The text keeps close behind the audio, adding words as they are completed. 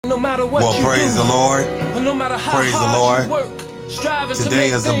no matter what Well, praise the Lord. no matter how Praise the hard Lord. you work, striving Today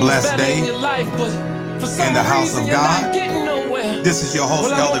to is make a blessed things better day in your life, but for some in the house reason of you're God. not getting nowhere. This is your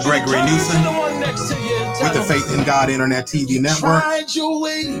host, Well, I Elder want you to Gregory turn to Newsom, the one next to you and tell with the them, Faith in God Internet TV Network. tried your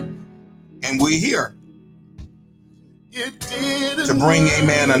way. And we're here to bring,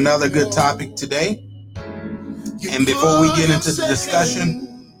 amen, another good topic today. And before we get into the discussion,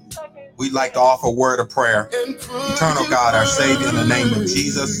 we'd like to offer a word of prayer. Eternal God, our Savior, in the name of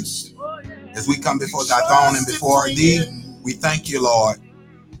Jesus, as we come before thy throne and before thee, we thank you, Lord,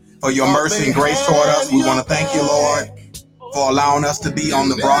 for your mercy and grace toward us. We want to thank you, Lord, for allowing us to be on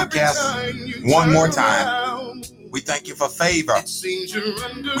the broadcast one more time. We thank you for favor.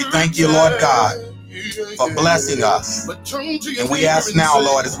 We thank you, Lord God, for blessing us. And we ask now,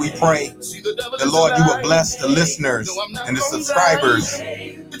 Lord, as we pray, that, Lord, you will bless the listeners and the subscribers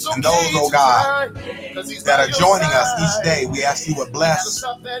and those, oh God, that are joining us each day. We ask you would bless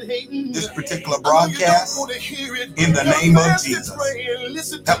this particular broadcast in the name of Jesus.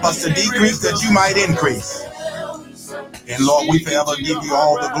 Help us to decrease that you might increase. And Lord, we forever give you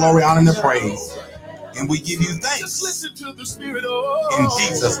all the glory, honor, and the praise. And we give you thanks. In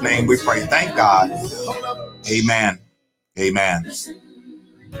Jesus' name we pray. Thank God. Amen. Amen.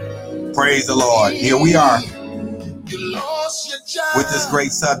 Praise the Lord. Here we are with this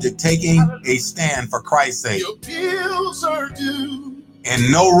great subject, taking a stand for Christ's sake.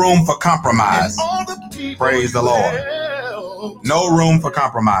 And no room for compromise. Praise the Lord. No room for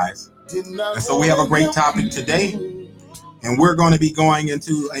compromise. And so we have a great topic today. And we're going to be going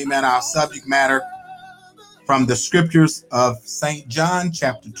into, amen, our subject matter from the scriptures of St. John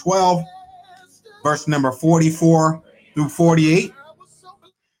chapter 12, verse number 44 through 48.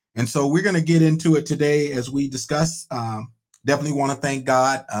 And so we're going to get into it today as we discuss. Definitely want to thank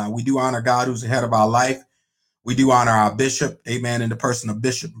God. We do honor God, who's the head of our life. We do honor our bishop, amen, in the person of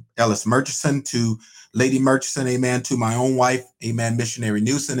Bishop Ellis Murchison, to Lady Murchison, amen, to my own wife, amen, Missionary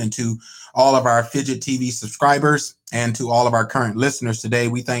Newsom, and to all of our Fidget TV subscribers and to all of our current listeners today.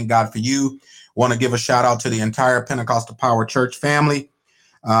 We thank God for you. Want to give a shout out to the entire Pentecostal Power Church family.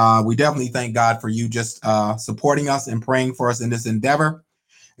 We definitely thank God for you just supporting us and praying for us in this endeavor.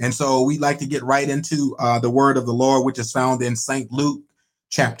 And so we'd like to get right into the word of the Lord, which is found in St. Luke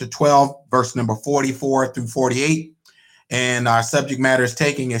chapter 12, verse number 44 through 48. And our subject matter is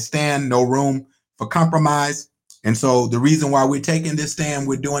taking a stand, no room for compromise. And so the reason why we're taking this stand,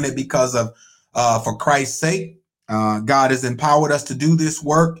 we're doing it because of for Christ's sake. God has empowered us to do this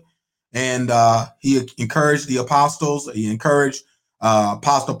work. And he encouraged the apostles. He encouraged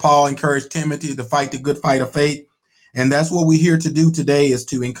Apostle Paul, encouraged Timothy to fight the good fight of faith. And that's what we're here to do today, is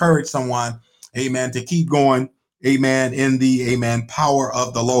to encourage someone, amen, to keep going, amen, in the, amen, power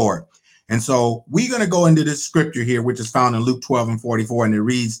of the Lord. And so we're going to go into this scripture here, which is found in Luke 12 and 44. And it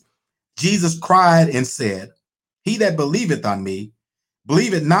reads, Jesus cried and said, he that believeth on me,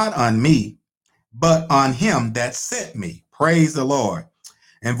 believeth not on me, but on him that sent me. Praise the Lord.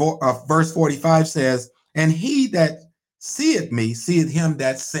 And verse 45 says, and he that seeth me, seeth him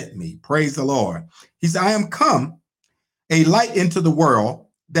that sent me. Praise the Lord. He said, I am come a light into the world,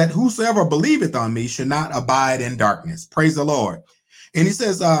 that whosoever believeth on me should not abide in darkness. Praise the Lord. And he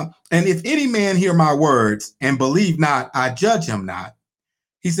says, and if any man hear my words and believe not, I judge him not.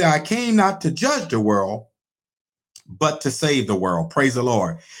 He said, I came not to judge the world, but to save the world. Praise the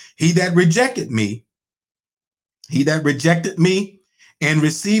Lord. He that rejected me and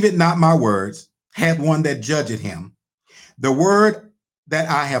received not my words, hath one that judgeth him. The word that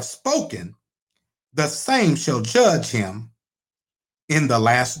I have spoken, the same shall judge him in the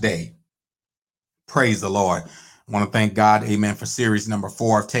last day. Praise the Lord. I want to thank God, amen, for series number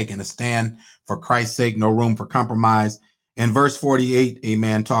 4 of taking a stand for Christ's sake, no room for compromise. And verse 48,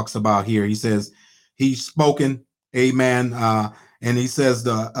 amen, talks about here. He says, he's spoken, amen, and he says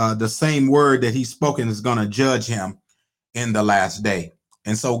the same word that he's spoken is going to judge him in the last day.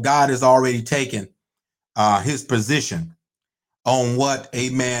 And so God has already taken his position on what,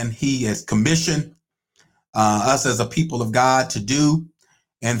 amen, he has commissioned us as a people of God to do,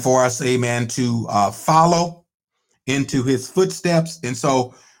 and for us, amen, to follow into his footsteps. And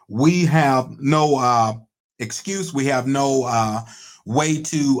so we have no excuse. We have no way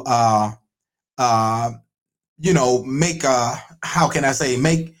to, make, how can I say,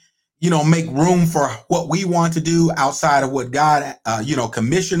 make room for what we want to do outside of what God,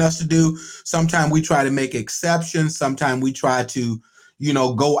 commissioned us to do. Sometimes we try to make exceptions. Sometimes we try to,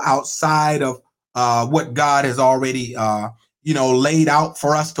 go outside of what God has already, laid out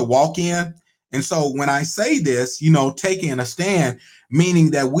for us to walk in. And so when I say this, taking a stand,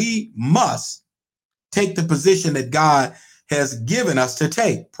 meaning that we must take the position that God has given us to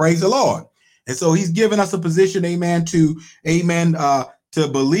take. Praise the Lord. And so he's given us a position, amen, to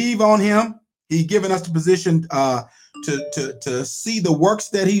believe on him. He's given us the position to see the works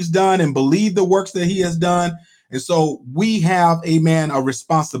that he's done and believe the works that he has done. And so we have, amen, a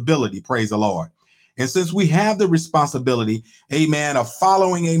responsibility, praise the Lord. And since we have the responsibility, amen, of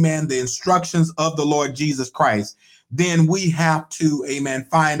following, amen, the instructions of the Lord Jesus Christ, then we have to, amen,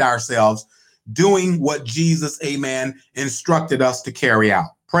 find ourselves doing what Jesus, amen, instructed us to carry out.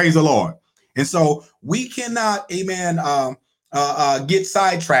 Praise the Lord. And so we cannot, amen, get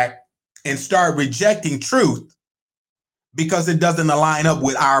sidetracked and start rejecting truth because it doesn't align up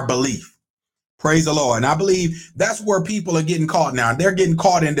with our belief. Praise the Lord. And I believe that's where people are getting caught now. They're getting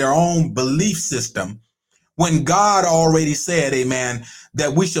caught in their own belief system when God already said, amen,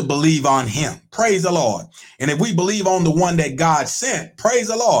 that we should believe on him. Praise the Lord. And if we believe on the one that God sent, praise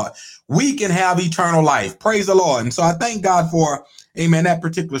the Lord, we can have eternal life. Praise the Lord. And so I thank God for, amen, that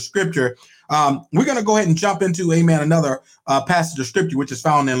particular scripture. We're going to go ahead and jump into, amen, another passage of scripture, which is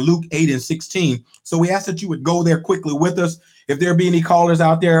found in Luke 8:16. So we ask that you would go there quickly with us. If there be any callers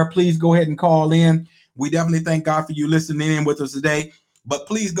out there, please go ahead and call in. We definitely thank God for you listening in with us today. But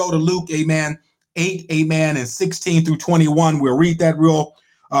please go to Luke, amen, 8, amen, and 16 through 21. We'll read that real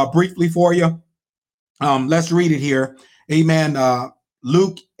briefly for you. Let's read it here. Amen.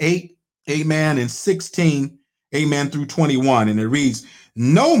 Luke 8, amen, and 16, amen, through 21. And it reads,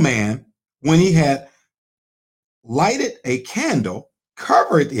 "No man, when he had lighted a candle,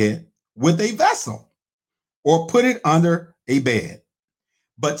 covered it with a vessel, or put it under a bed,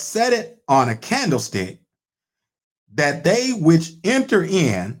 but set it on a candlestick, that they which enter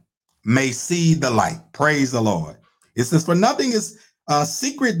in may see the light." Praise the Lord. It says, "For nothing is a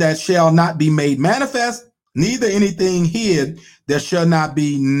secret that shall not be made manifest, neither anything hid that shall not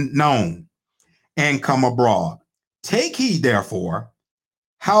be known and come abroad. Take heed, therefore,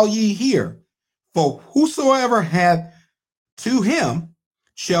 how ye hear. For whosoever hath to him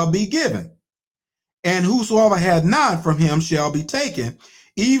shall be given, and whosoever had not, from him shall be taken,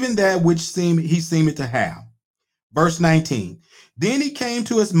 even that which he seemed to have." Verse 19, "Then he came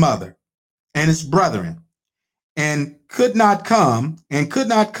to his mother and his brethren, and could not come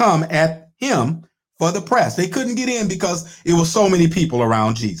at him for the press." They couldn't get in because it was so many people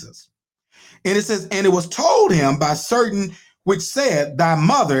around Jesus. And it says, "And it was told him by certain which said, Thy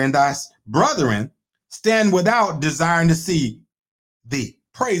mother and thy brethren stand without, desiring to see thee."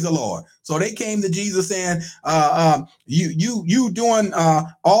 Praise the Lord. So they came to Jesus saying, you doing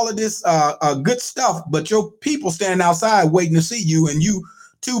all of this good stuff, but your people standing outside waiting to see you, and you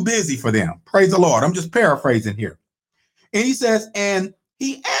too busy for them. Praise the Lord. I'm just paraphrasing here. And he says, "And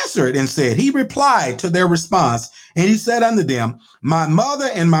he answered and said," he replied to their response, and he said unto them, "My mother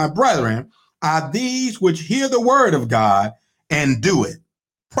and my brethren are these which hear the word of God and do it."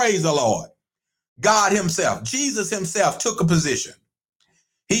 Praise the Lord. God himself, Jesus himself, took a position.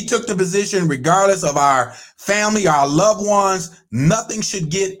 He took the position regardless of our family, our loved ones. Nothing should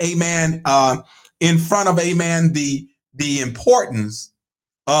get, amen, in front of, amen, the importance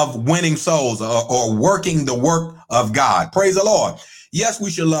of winning souls or working the work of God. Praise the Lord. Yes,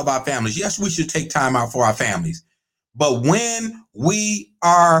 we should love our families. Yes, we should take time out for our families. But when we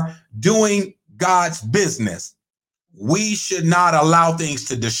are doing God's business, we should not allow things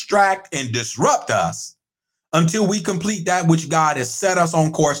to distract and disrupt us until we complete that which God has set us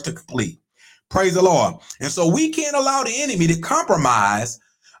on course to complete. Praise the Lord. And so we can't allow the enemy to compromise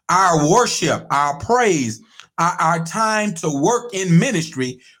our worship, our praise, our time to work in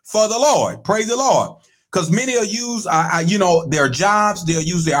ministry for the Lord. Praise the Lord. Because many will use, their jobs, they'll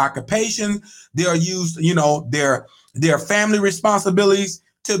use their occupation, they'll use, their family responsibilities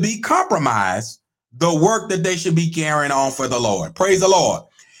to be compromised the work that they should be carrying on for the Lord. Praise the Lord.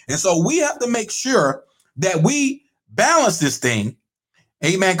 And so we have to make sure that we balance this thing.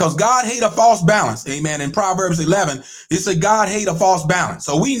 Amen. Because God hate a false balance. Amen. In Proverbs 11, it said God hate a false balance.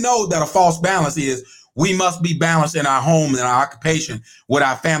 So we know that a false balance is we must be balanced in our home, in our occupation, with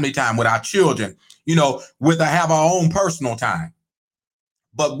our family time, with our children, have our own personal time.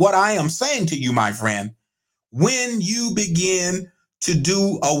 But what I am saying to you, my friend, when you begin to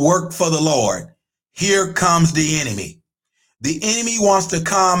do a work for the Lord, here comes the enemy. The enemy wants to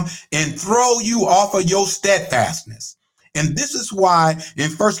come and throw you off of your steadfastness. And this is why in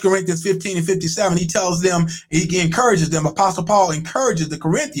 1 Corinthians 15:57, he encourages them, Apostle Paul encourages the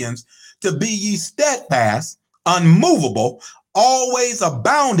Corinthians to be ye steadfast, unmovable, always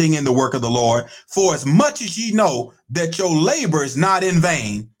abounding in the work of the Lord, for as much as ye know that your labor is not in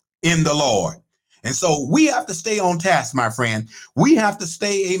vain in the Lord. And so we have to stay on task, my friend. We have to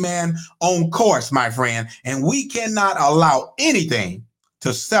stay, amen, on course, my friend. And we cannot allow anything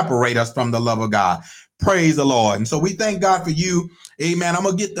to separate us from the love of God. Praise the Lord. And so we thank God for you. Amen. I'm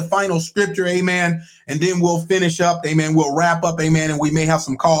going to get the final scripture. Amen. And then we'll finish up. Amen. We'll wrap up. Amen. And we may have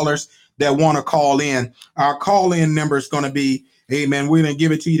some callers that want to call in. Our call in number is going to be, amen, we're going to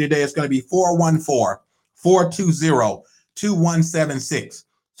give it to you today. It's going to be 414-420-2176.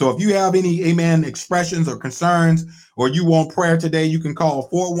 So if you have any, amen, expressions or concerns, or you want prayer today, you can call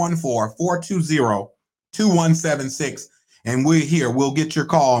 414-420-2176. And we're here. We'll get your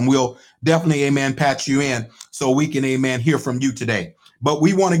call and we'll definitely, amen, patch you in so we can, amen, hear from you today. But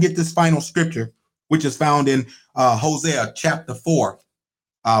we want to get this final scripture, which is found in Hosea chapter 4,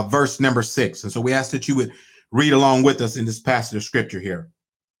 verse number 6. And so we ask that you would read along with us in this passage of scripture here.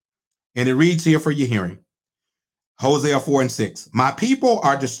 And it reads here for your hearing. Hosea 4:6. My people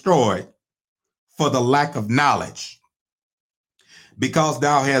are destroyed for the lack of knowledge, because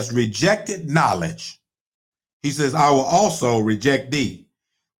thou hast rejected knowledge. He says, I will also reject thee,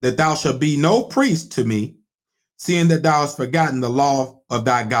 that thou shalt be no priest to me, seeing that thou hast forgotten the law of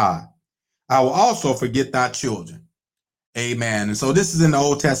thy God. I will also forget thy children. Amen. And so this is in the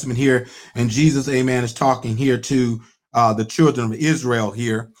Old Testament here, and Jesus, amen, is talking here to the children of Israel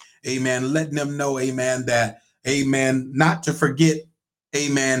here. Amen. Letting them know, amen, that, amen, not to forget,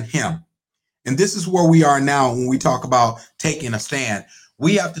 amen, him. And this is where we are now when we talk about taking a stand.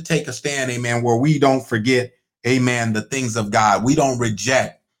 We have to take a stand, amen, where we don't forget, amen, the things of God. We don't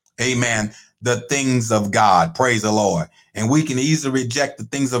reject, amen, the things of God. Praise the Lord. And we can easily reject the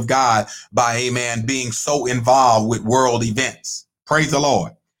things of God by, amen, being so involved with world events. Praise the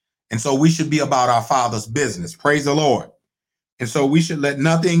Lord. And so we should be about our Father's business. Praise the Lord. And so we should let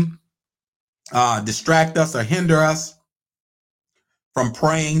nothing distract us or hinder us from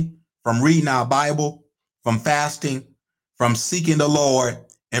praying, from reading our Bible, from fasting, from seeking the Lord,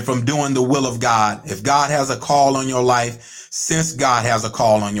 and from doing the will of God. If God has a call on your life, since God has a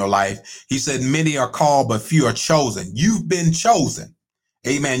call on your life, he said, many are called, but few are chosen. You've been chosen.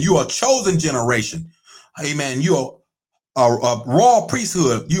 Amen. You are a chosen generation. Amen. You are a royal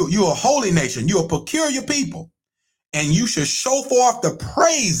priesthood. You're a holy nation. You're a peculiar people. And you should show forth the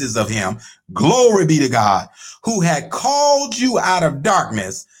praises of him. Glory be to God, who had called you out of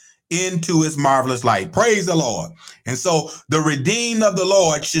darkness into his marvelous light. Praise the Lord. And so the redeemed of the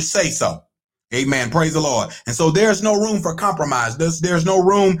Lord should say so. Amen. Praise the Lord. And so there's no room for compromise. There's no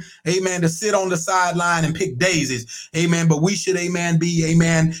room, amen, to sit on the sideline and pick daisies. Amen. But we should, amen, be,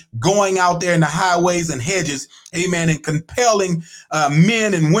 amen, going out there in the highways and hedges, amen, and compelling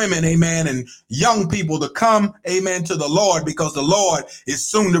men and women, amen, and young people to come, amen, to the Lord, because the Lord is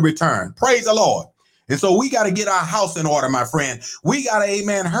soon to return. Praise the Lord. And so we got to get our house in order, my friend. We got to,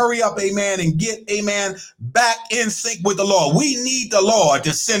 amen, hurry up, amen, and get, amen, back in sync with the Lord. We need the Lord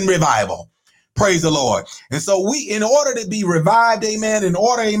to send revival. Praise the Lord. And so we, in order to be revived, amen, in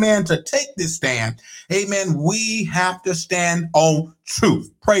order, amen, to take this stand, amen, we have to stand on truth.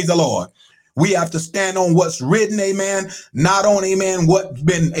 Praise the Lord. We have to stand on what's written, amen, not on, amen, what's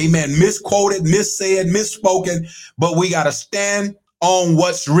been, amen, misquoted, missaid, misspoken, but we got to stand on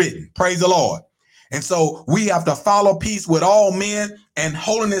what's written. Praise the Lord. And so we have to follow peace with all men and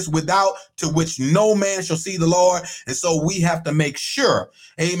holiness without to which no man shall see the Lord. And so we have to make sure,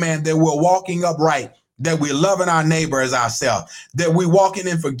 amen, that we're walking upright, that we're loving our neighbor as ourselves, that we're walking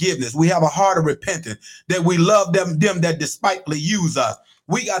in forgiveness. We have a heart of repentance, that we love them that despitefully use us.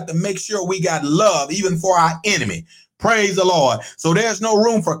 We got to make sure we got love even for our enemy. Praise the Lord. So there's no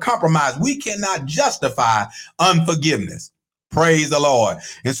room for compromise. We cannot justify unforgiveness. Praise the Lord.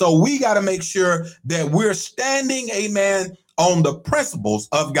 And so we got to make sure that we're standing, amen, on the principles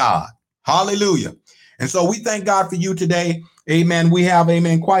of God. Hallelujah. And so we thank God for you today. Amen. We have,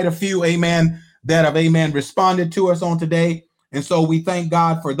 amen, quite a few, amen, that have, amen, responded to us on today. And so we thank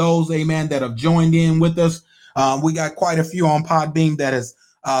God for those, amen, that have joined in with us. We got quite a few on Podbean that has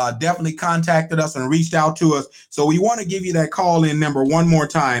definitely contacted us and reached out to us. So we want to give you that call in number one more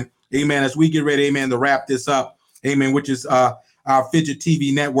time. Amen. As we get ready, amen, to wrap this up. Amen. Which is our Fidget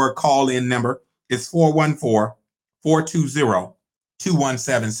TV network call in number is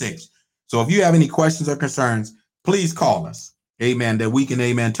 414-420-2176. So if you have any questions or concerns, please call us. Amen. That we can,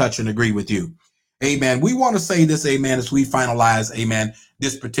 amen, touch and agree with you. Amen. We want to say this, amen, as we finalize, amen,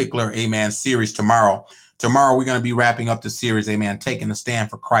 this particular, amen, series tomorrow. Tomorrow, we're going to be wrapping up the series, amen, taking a stand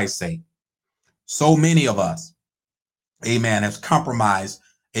for Christ's sake. So many of us, amen, have compromised,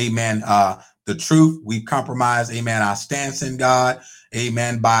 amen, the truth. We've compromised, amen, our stance in God,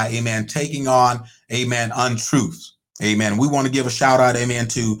 amen, by, amen, taking on, amen, untruths. Amen. We want to give a shout out, amen,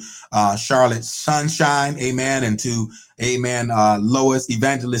 to Charlotte Sunshine, amen, and to, amen, Lois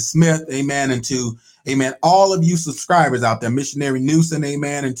Evangelist Smith, amen, and to, amen, all of you subscribers out there, Missionary Newsom,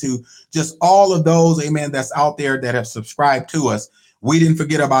 amen, and to just all of those, amen, that's out there that have subscribed to us. We didn't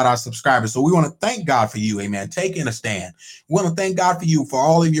forget about our subscribers. So we want to thank God for you, amen, taking a stand. We want to thank God for you for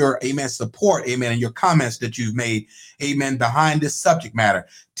all of your, amen, support, amen, and your comments that you've made, amen, behind this subject matter,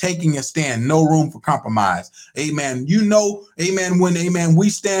 taking a stand, no room for compromise, amen. You know, amen, when, amen,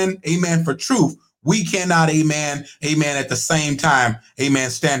 we stand, amen, for truth, we cannot, amen, at the same time, amen,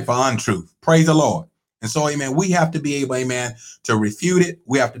 stand for untruth. Praise the Lord. And so, amen, we have to be able, amen, to refute it.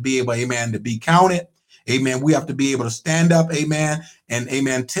 We have to be able, amen, to be counted. Amen. We have to be able to stand up, amen, and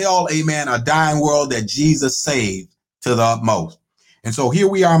amen, tell, amen, a dying world that Jesus saved to the utmost. And so here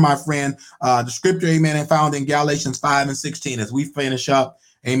we are, my friend, the scripture, amen, and found in Galatians 5:16 as we finish up,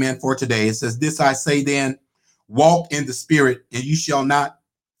 amen, for today. It says, this I say then, walk in the spirit, and you shall not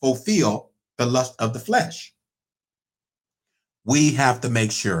fulfill the lust of the flesh. We have to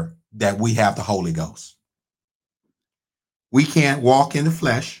make sure that we have the Holy Ghost. We can't walk in the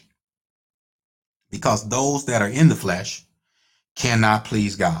flesh, because those that are in the flesh cannot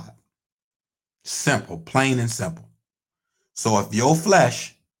please God. Simple, plain and simple. So if your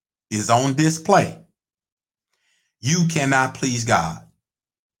flesh is on display, you cannot please God.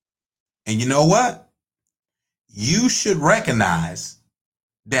 And you know what? You should recognize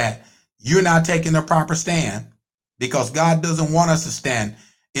that you're not taking the proper stand, because God doesn't want us to stand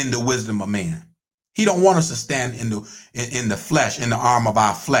in the wisdom of man. He don't want us to stand in the flesh, in the arm of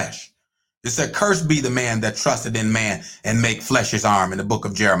our flesh. It said, cursed be the man that trusted in man and make flesh his arm, in the book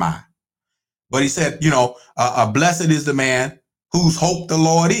of Jeremiah. But he said, you know, blessed is the man whose hope the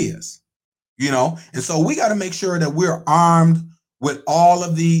Lord is, you know. And so we got to make sure that we're armed with all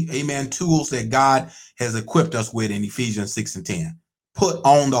of the, amen, tools that God has equipped us with in Ephesians 6:10. Put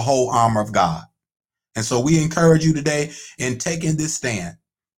on the whole armor of God. And so we encourage you today in taking this stand,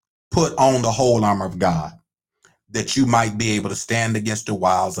 put on the whole armor of God, that you might be able to stand against the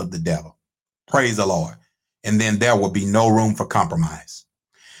wiles of the devil. Praise the Lord. And then there will be no room for compromise.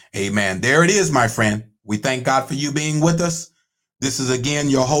 Amen. There it is, my friend. We thank God for you being with us. This is again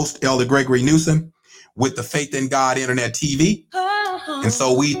your host, Elder Gregory Newsom, with the Faith in God Internet TV. And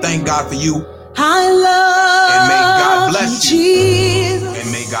so we thank God for you. I love and may God bless you. Jesus. And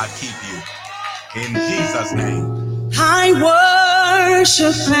may God keep you. In Jesus' name. I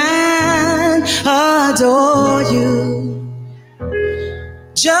worship and adore you.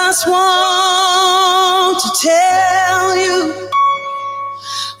 Just want to tell you,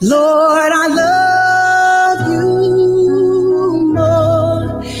 Lord, I love you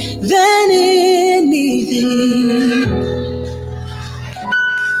more than anything.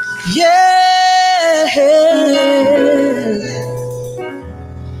 Yeah,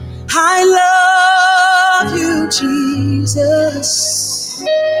 I love you, Jesus.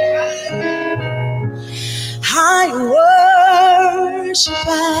 I worship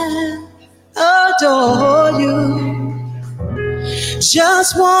and adore you.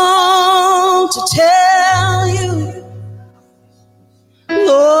 Just want to tell you,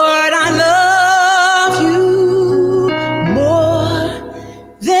 Lord, I love you more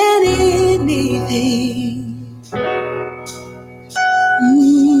than anything.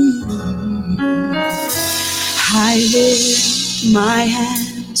 I lift my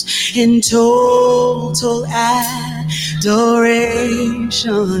hands in total adoration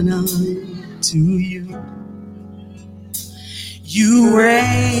unto you. You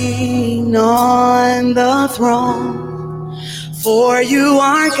reign on the throne, for you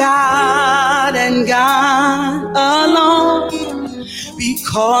are God and God alone.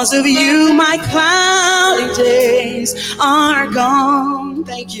 Because of you, my cloudy days are gone.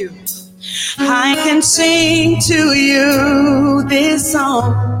 Thank you. I can sing to you this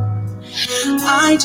song. I